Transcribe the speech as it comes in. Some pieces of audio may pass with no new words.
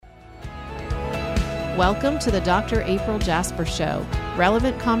Welcome to the Dr. April Jasper Show,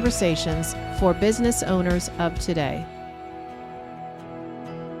 relevant conversations for business owners of today.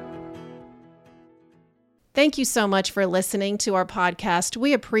 Thank you so much for listening to our podcast.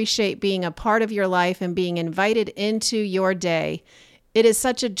 We appreciate being a part of your life and being invited into your day. It is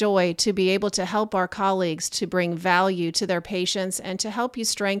such a joy to be able to help our colleagues to bring value to their patients and to help you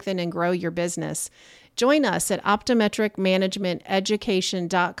strengthen and grow your business. Join us at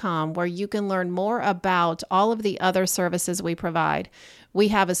optometricmanagementeducation.com, where you can learn more about all of the other services we provide. We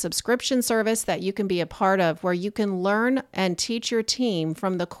have a subscription service that you can be a part of, where you can learn and teach your team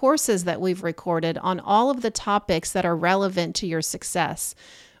from the courses that we've recorded on all of the topics that are relevant to your success.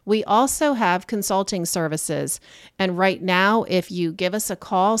 We also have consulting services. And right now, if you give us a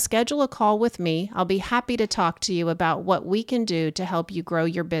call, schedule a call with me, I'll be happy to talk to you about what we can do to help you grow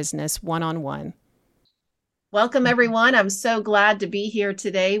your business one-on-one. Welcome, everyone. I'm so glad to be here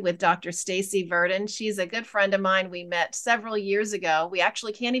today with Dr. Stacie Virden. She's a good friend of mine. We met several years ago. We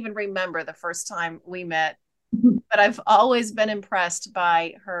actually can't even remember the first time we met, but I've always been impressed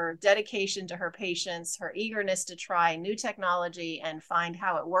by her dedication to her patients, her eagerness to try new technology and find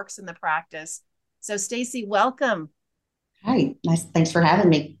how it works in the practice. So Stacie, welcome. Hi, nice. Thanks for having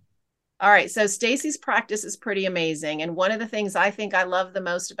me. All right. So Stacie's practice is pretty amazing. And one of the things I think I love the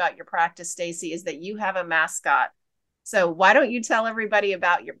most about your practice, Stacie, is that you have a mascot. So why don't you tell everybody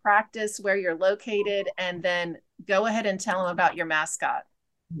about your practice, where you're located, and then go ahead and tell them about your mascot.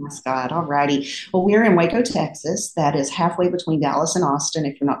 Mascot. All righty. Well, we're in Waco, Texas. That is halfway between Dallas and Austin.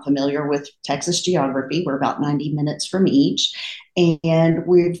 If you're not familiar with Texas geography, we're about 90 minutes from each. And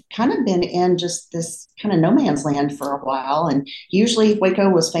we've kind of been in just this kind of no man's land for a while. And usually Waco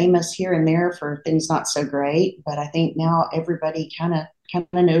was famous here and there for things not so great. But I think now everybody kind of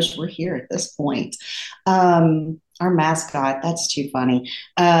knows we're here at this point. Our mascot, that's too funny.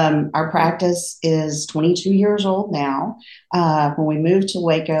 Our practice is 22 years old now. When we moved to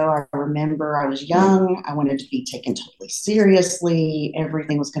Waco, I remember I was young. I wanted to be taken totally seriously.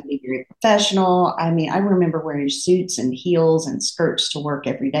 Everything was going to be very professional. I mean, I remember wearing suits and heels and skirts to work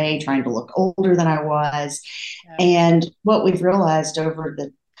every day, trying to look older than I was. And what we've realized over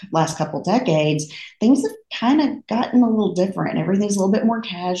the last couple decades, things have kind of gotten a little different. Everything's a little bit more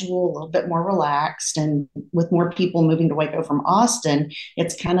casual, a little bit more relaxed. And with more people moving to Waco from Austin,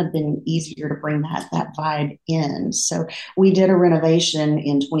 it's kind of been easier to bring that vibe in. So we did a renovation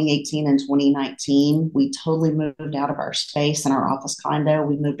in 2018 and 2019. We totally moved out of our space in our office condo.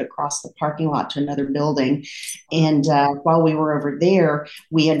 We moved across the parking lot to another building. And while we were over there,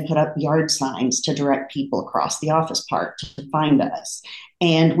 we had put up yard signs to direct people across the office park to find us.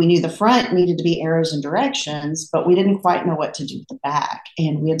 And we knew the front needed to be arrows and directions, but we didn't quite know what to do with the back.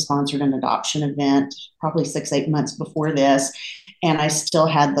 And we had sponsored an adoption event probably 6-8 months before this. And I still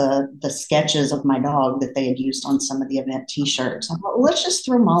had the sketches of my dog that they had used on some of the event t-shirts. I thought, well, let's just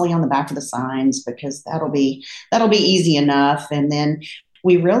throw Mollie on the back of the signs because that'll be easy enough. And then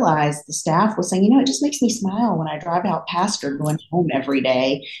we realized the staff was saying, it just makes me smile when I drive out past her going home every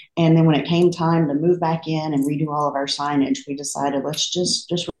day. And then when it came time to move back in and redo all of our signage, we decided let's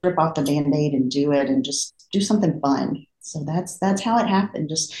just rip off the Band-Aid and do it and just do something fun. So that's how it happened.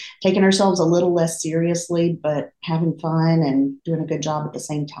 Just taking ourselves a little less seriously, but having fun and doing a good job at the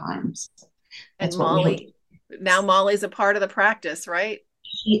same time. So that's what Mollie, now Mollie's a part of the practice, right?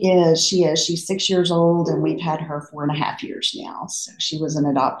 She is. She's 6 years old, and we've had her 4.5 years now. So she was an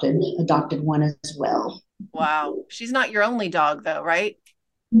adopted one as well. Wow. She's not your only dog, though, right?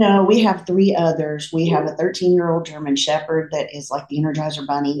 No, we have 3 others. We have a 13-year-old German Shepherd that is like the Energizer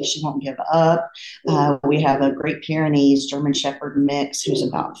Bunny. She won't give up. We have a Great Pyrenees German Shepherd mix who's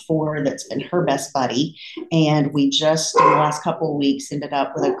about 4 that's been her best buddy. And we just, in the last couple of weeks, ended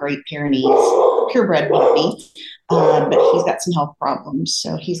up with a Great Pyrenees purebred puppy. But he's got some health problems,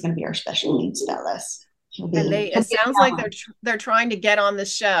 so he's going to be our special needs fellas. It sounds like they're trying to get on the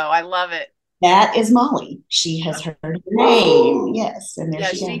show. I love it. That is Mollie. She has heard her name. Yes. And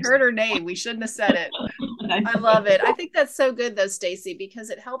she heard her name. We shouldn't have said it. I love it. I think that's so good though, Stacie, because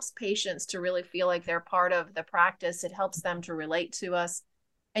it helps patients to really feel like they're part of the practice. It helps them to relate to us.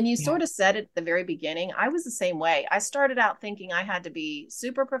 And you sort of said it at the very beginning. I was the same way. I started out thinking I had to be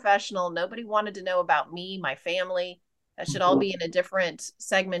super professional. Nobody wanted to know about me, my family. That should all be in a different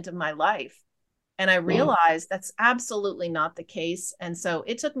segment of my life. And I realized that's absolutely not the case. And so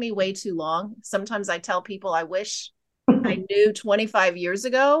it took me way too long. Sometimes I tell people I wish I knew 25 years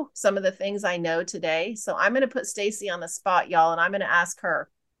ago some of the things I know today. So I'm going to put Stacie on the spot, y'all, and I'm going to ask her.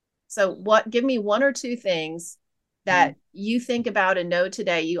 So give me 1 or 2 things that you think about and know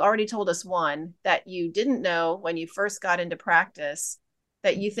today. You already told us one that you didn't know when you first got into practice.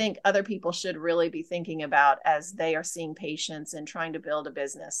 that you think other people should really be thinking about as they are seeing patients and trying to build a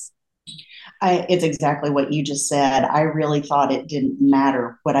business? It's exactly what you just said. I really thought it didn't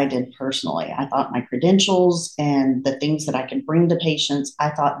matter what I did personally. I thought my credentials and the things that I could bring to patients, I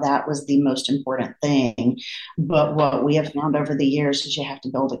thought that was the most important thing. But what we have found over the years is you have to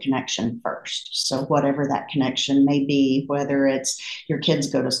build a connection first. So, whatever that connection may be, whether it's your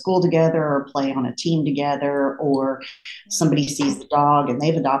kids go to school together or play on a team together, or somebody sees the dog and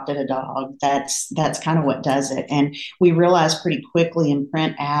they've adopted a dog, that's kind of what does it. And we realized pretty quickly in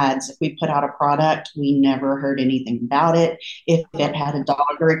print ads, if we put out a product, we never heard anything about it. If it had a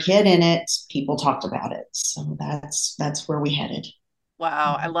dog or a kid in it, people talked about it. So that's where we headed.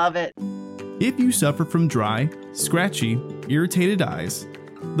 Wow, I love it. If you suffer from dry, scratchy, irritated eyes,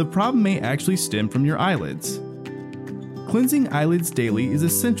 the problem may actually stem from your eyelids. Cleansing eyelids daily is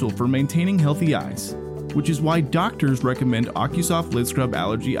essential for maintaining healthy eyes, which is why doctors recommend OcuSoft Lid Scrub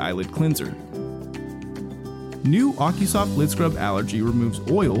Allergy Eyelid Cleanser. New OcuSoft Lid Scrub Allergy removes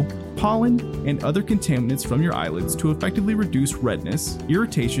oil, pollen, and other contaminants from your eyelids to effectively reduce redness,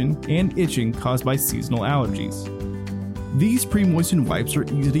 irritation, and itching caused by seasonal allergies. These pre-moistened wipes are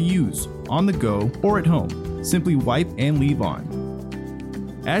easy to use, on the go, or at home. Simply wipe and leave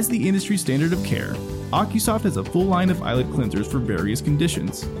on. As the industry standard of care, OcuSoft has a full line of eyelid cleansers for various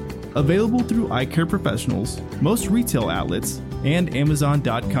conditions. Available through eye care professionals, most retail outlets, and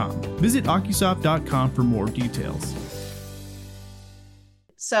Amazon.com. Visit OcuSoft.com for more details.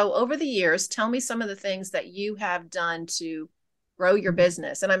 So over the years, tell me some of the things that you have done to grow your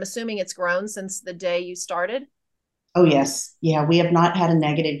business. And I'm assuming it's grown since the day you started. Oh, yes. Yeah, we have not had a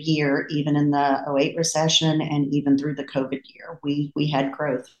negative year, even in the '08 recession and even through the COVID year. We had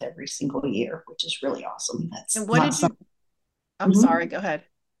growth every single year, which is really awesome. That's And what not did you, something, I'm sorry, go ahead.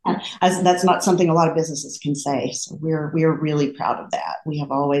 that's not something a lot of businesses can say. So we're really proud of that. We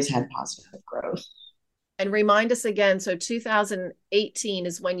have always had positive growth. And remind us again, so 2018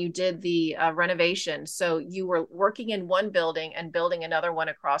 is when you did the renovation. So you were working in one building and building another one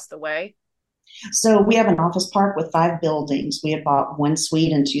across the way. So we have an office park with 5 buildings. We had bought one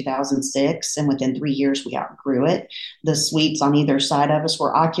suite in 2006, and within 3 years, we outgrew it. The suites on either side of us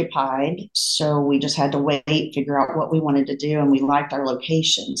were occupied, so we just had to wait, figure out what we wanted to do, and we liked our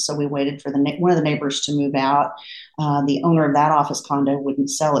location. So we waited for one of the neighbors to move out. The owner of that office condo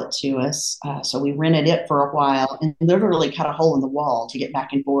wouldn't sell it to us, so we rented it for a while and literally cut a hole in the wall to get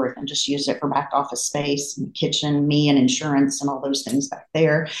back and forth and just used it for back office space and kitchen, me and insurance and all those things back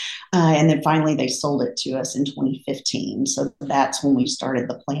there. And then finally, they sold it to us in 2015. So that's when we started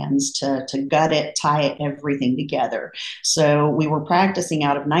the plans to gut it, tie everything together. So we were practicing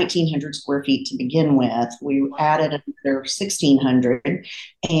out of 1,900 square feet to begin with. We added another 1,600.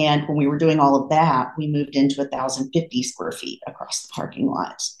 And when we were doing all of that, we moved into 1,050 square feet across the parking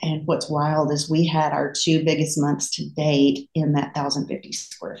lots. And what's wild is we had our 2 biggest months to date in that 1,050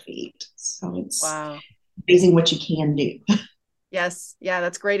 square feet. So it's amazing what you can do. Yes. Yeah,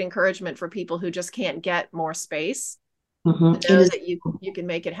 that's great encouragement for people who just can't get more space. Mm-hmm. To know that you can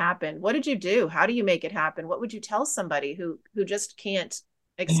make it happen. What did you do? How do you make it happen? What would you tell somebody who just can't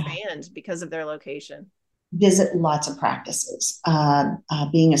expand because of their location? Visit lots of practices.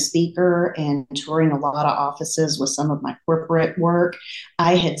 Being a speaker and touring a lot of offices with some of my corporate work,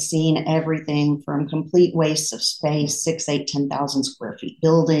 I had seen everything from complete wastes of space, 6, 8, 10,000 square feet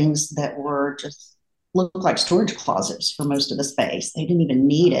buildings that were just looked like storage closets for most of the space. They didn't even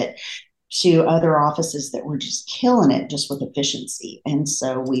need it, to other offices that were just killing it just with efficiency. And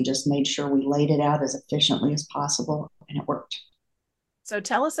so we just made sure we laid it out as efficiently as possible, and it worked. So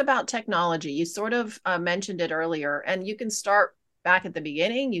tell us about technology. You sort of mentioned it earlier, and you can start back at the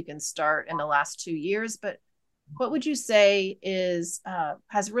beginning. You can start in the last 2 years, but what would you say is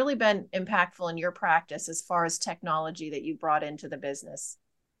has really been impactful in your practice as far as technology that you brought into the business?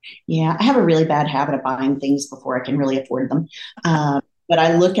 Yeah, I have a really bad habit of buying things before I can really afford them. But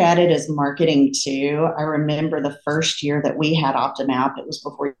I look at it as marketing too. I remember the first year that we had OptiMap, it was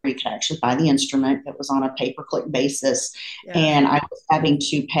before you could actually buy the instrument. It was on a pay-per-click basis. Yeah. And I was having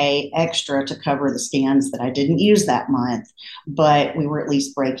to pay extra to cover the scans that I didn't use that month, but we were at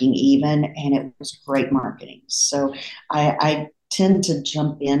least breaking even, and it was great marketing. So I tend to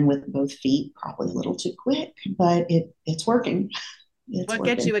jump in with both feet, probably a little too quick, but it's working. What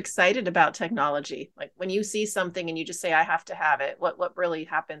gets you excited about technology? Like when you see something and you just say, I have to have it, what really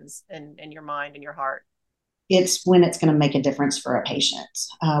happens in your mind and your heart? it's when it's going to make a difference for a patient.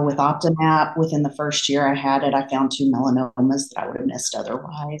 With Optimap, within the first year I had it, I found 2 melanomas that I would have missed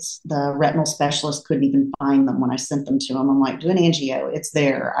otherwise. The retinal specialist couldn't even find them when I sent them to them. I'm like, do an angio. It's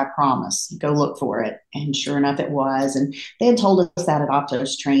there. I promise. Go look for it. And sure enough, it was. And they had told us that at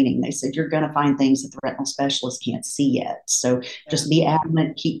Opto's training. They said, you're going to find things that the retinal specialist can't see yet. So just be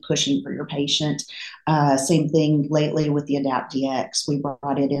adamant, keep pushing for your patient. Same thing lately with the Adapt DX. We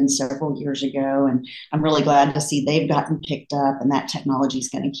brought it in several years ago, and I'm really glad to see they've gotten picked up, and that technology is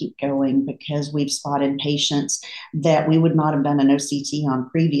going to keep going because we've spotted patients that we would not have done an OCT on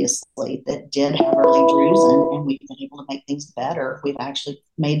previously that did have early drusen, and we've been able to make things better. We've actually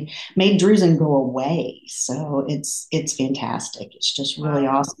made drusen go away. So it's fantastic. It's just really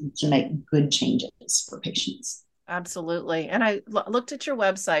awesome to make good changes for patients. Absolutely. And I looked at your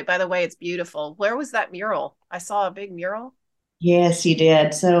website. By the way, it's beautiful. Where was that mural? I saw a big mural. Yes, you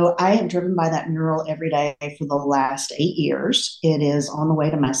did. So I have driven by that mural every day for the last 8 years. It is on the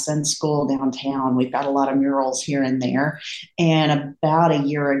way to my son's school downtown. We've got a lot of murals here and there. And about a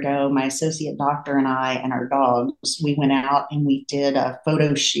year ago, my associate doctor and I and our dogs, we went out and we did a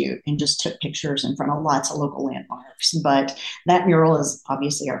photo shoot and just took pictures in front of lots of local landmarks. But that mural is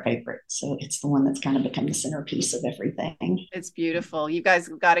obviously our favorite. So it's the one that's kind of become the centerpiece of everything. It's beautiful. You guys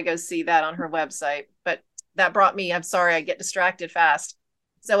have got to go see that on her website. But that brought me, I'm sorry, I get distracted fast.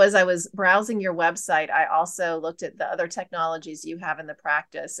 So as I was browsing your website, I also looked at the other technologies you have in the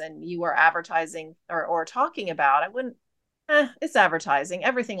practice, and you were advertising or talking about, it's advertising.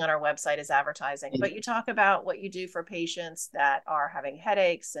 Everything on our website is advertising, but you talk about what you do for patients that are having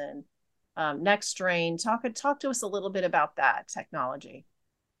headaches and neck strain. Talk to us a little bit about that technology.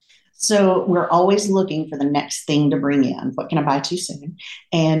 So we're always looking for the next thing to bring in. What can I buy too soon?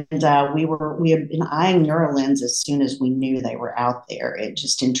 And we had been eyeing NeuroLens as soon as we knew they were out there. It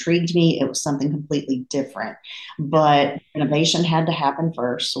just intrigued me. It was something completely different. But innovation had to happen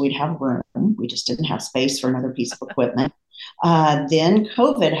first, so we'd have room. We just didn't have space for another piece of equipment. Then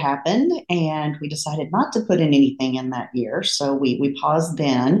COVID happened, and we decided not to put in anything in that year. So we paused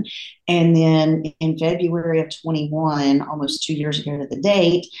then. And then in February of 21, almost 2 years ago to the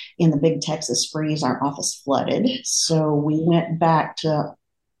date, in the big Texas freeze, our office flooded. So we went back to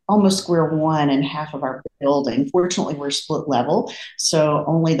almost square one in half of our building. Fortunately, we're split level, so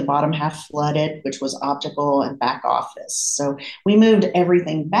only the bottom half flooded, which was optical and back office. So we moved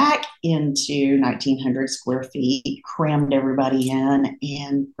everything back into 1,900 square feet, crammed everybody in,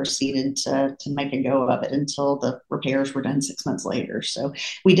 and proceeded to make a go of it until the repairs were done 6 months later. So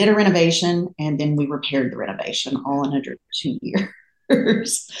we did a renovation, and then we repaired the renovation all in under 2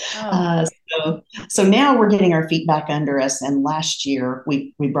 years. So now we're getting our feet back under us. And last year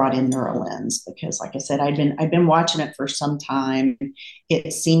we brought in NeuroLens because, like I said, I've been watching it for some time.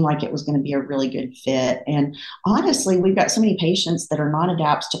 It seemed like it was going to be a really good fit. And honestly, we've got so many patients that are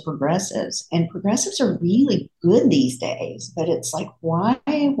non-adapts to progressives, and progressives are really good these days. But it's like, why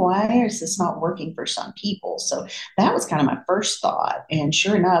is this not working for some people? So that was kind of my first thought. And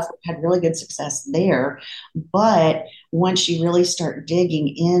sure enough, we had really good success there. But once you really start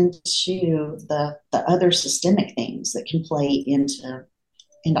digging into the other systemic things that can play into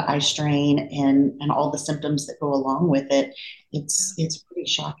eye strain and all the symptoms that go along with it, it's pretty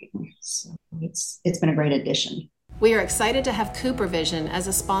shocking. So it's been a great addition. We are excited to have Cooper Vision as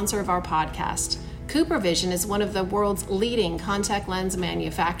a sponsor of our podcast. Cooper Vision is one of the world's leading contact lens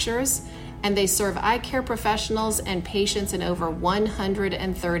manufacturers, and they serve eye care professionals and patients in over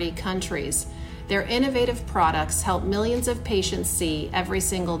 130 countries. Their innovative products help millions of patients see every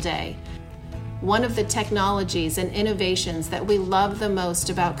single day. One of the technologies and innovations that we love the most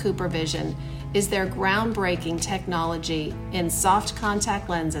about Cooper Vision is their groundbreaking technology in soft contact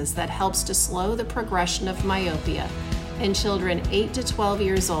lenses that helps to slow the progression of myopia in children 8 to 12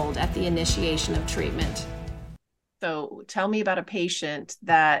 years old at the initiation of treatment. So tell me about a patient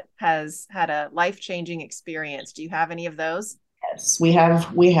that has had a life-changing experience. Do you have any of those? Yes, we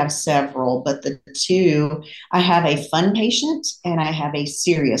have several, but the two, I have a fun patient and I have a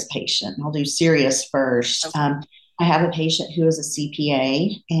serious patient. I'll do serious first. Okay. I have a patient who is a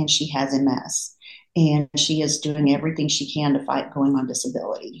CPA and she has MS. And she is doing everything she can to fight going on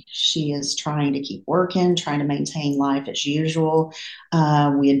disability. She is trying to keep working, trying to maintain life as usual.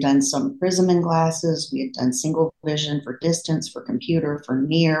 We had done some Prism glasses. We had done single vision for distance, for computer, for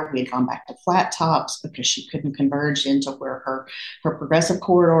near. We had gone back to flat tops because she couldn't converge into where her progressive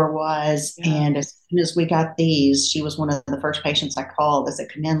corridor was. Yeah. And as soon as we got these, she was one of the first patients I called. I said,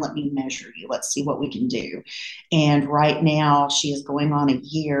 come in, let me measure you. Let's see what we can do. And right now she is going on a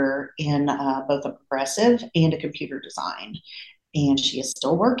year in both a progressive and a computer design. and she is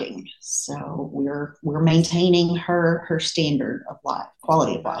still working. So we're maintaining her standard of life,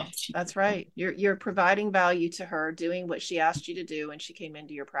 quality of life. That's right. You're providing value to her, doing what she asked you to do when she came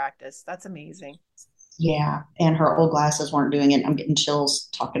into your practice. That's amazing. Yeah, and her old glasses weren't doing it. I'm getting chills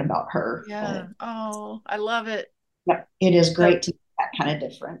talking about her. Yeah. Oh, I love it. Yep, it is So, great to see that kind of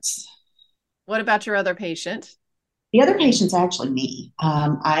difference. what about your other patient? The other patient's actually me.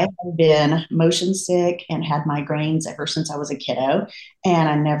 I have been motion sick and had migraines ever since I was a kiddo, and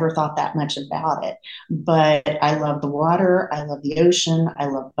I never thought that much about it. But I love the water, I love the ocean, I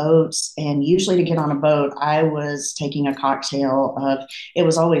love boats, and usually to get on a boat, I was taking a cocktail of it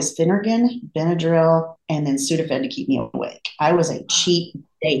was always Finnegan, Benadryl, and then Sudafed to keep me awake. I was a cheap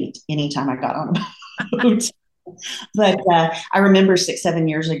date anytime I got on a boat. But I remember 6, 7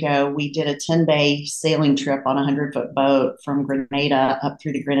 years ago, we did a 10-day sailing trip on a 100-foot boat from Grenada up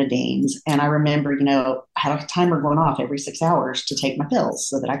through the Grenadines. And I remember, I had a timer going off every 6 hours to take my pills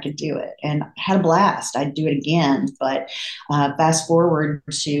so that I could do it. And I had a blast. I'd do it again. But fast forward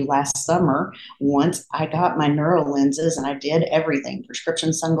to last summer, once I got my neuro lenses and I did everything,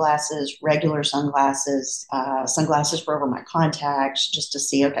 prescription sunglasses, regular sunglasses, sunglasses for over my contacts, just to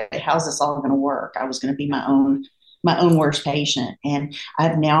see, okay, how's this all going to work? I was going to be my own worst patient. And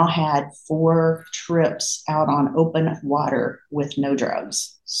I've now had 4 trips out on open water with no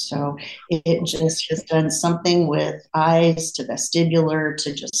drugs. So it just has done something with eyes to vestibular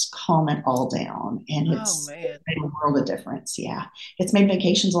to just calm it all down. And it's made a world of difference. Yeah. It's made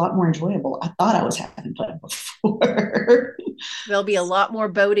vacations a lot more enjoyable. I thought I was having fun before. There'll be a lot more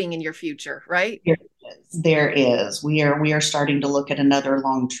boating in your future, right? There is. We are starting to look at another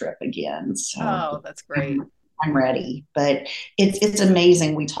long trip again. So that's great. I'm ready. But it's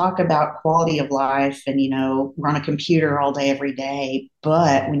amazing. We talk about quality of life and, we're on a computer all day, every day.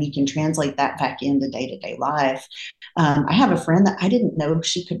 But when you can translate that back into day-to-day life, I have a friend that I didn't know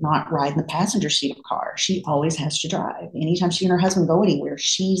she could not ride in the passenger seat of a car. She always has to drive. Anytime she and her husband go anywhere,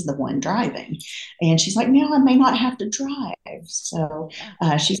 she's the one driving. And she's like, no, I may not have to drive. So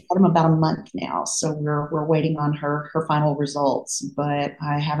she's had them about a month now. So we're waiting on her final results. But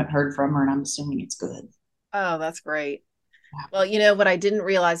I haven't heard from her, and I'm assuming it's good. Oh, that's great. Well, what I didn't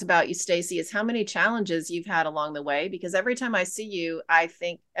realize about you, Stacie, is how many challenges you've had along the way, because every time I see you, I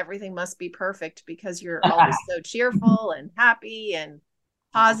think everything must be perfect because you're always so cheerful and happy and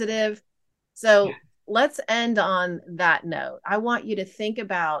positive. So let's end on that note. I want you to think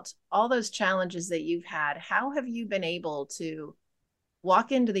about all those challenges that you've had. How have you been able to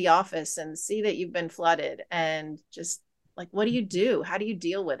walk into the office and see that you've been flooded and just what do you do? How do you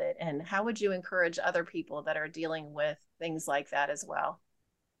deal with it? And how would you encourage other people that are dealing with things like that as well?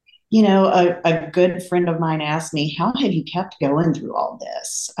 A good friend of mine asked me, how have you kept going through all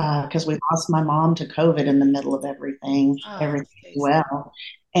this? Because we lost my mom to COVID in the middle of everything well.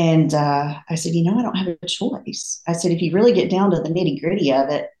 And I said, I don't have a choice. I said, if you really get down to the nitty gritty of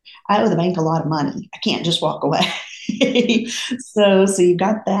it, I owe the bank a lot of money. I can't just walk away. So you've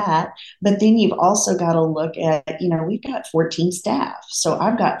got that, but then you've also got to look at, we've got 14 staff. So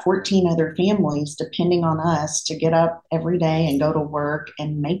I've got 14 other families depending on us to get up every day and go to work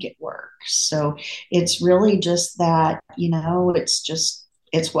and make it work. So it's really just that,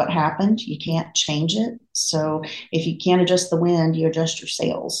 it's what happened. You can't change it. So if you can't adjust the wind, you adjust your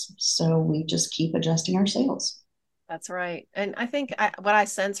sails. So we just keep adjusting our sails. That's right. And I think what I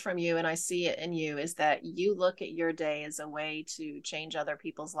sense from you, and I see it in you, is that you look at your day as a way to change other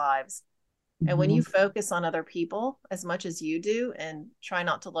people's lives. And when you focus on other people as much as you do and try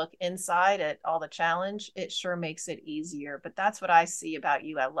not to look inside at all the challenge, it sure makes it easier. But that's what I see about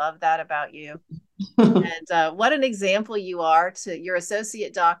you. I love that about you. And what an example you are to your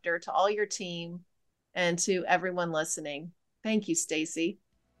associate doctor, to all your team, and to everyone listening. Thank you, Stacie.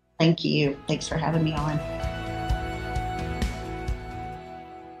 Thank you. Thanks for having me on.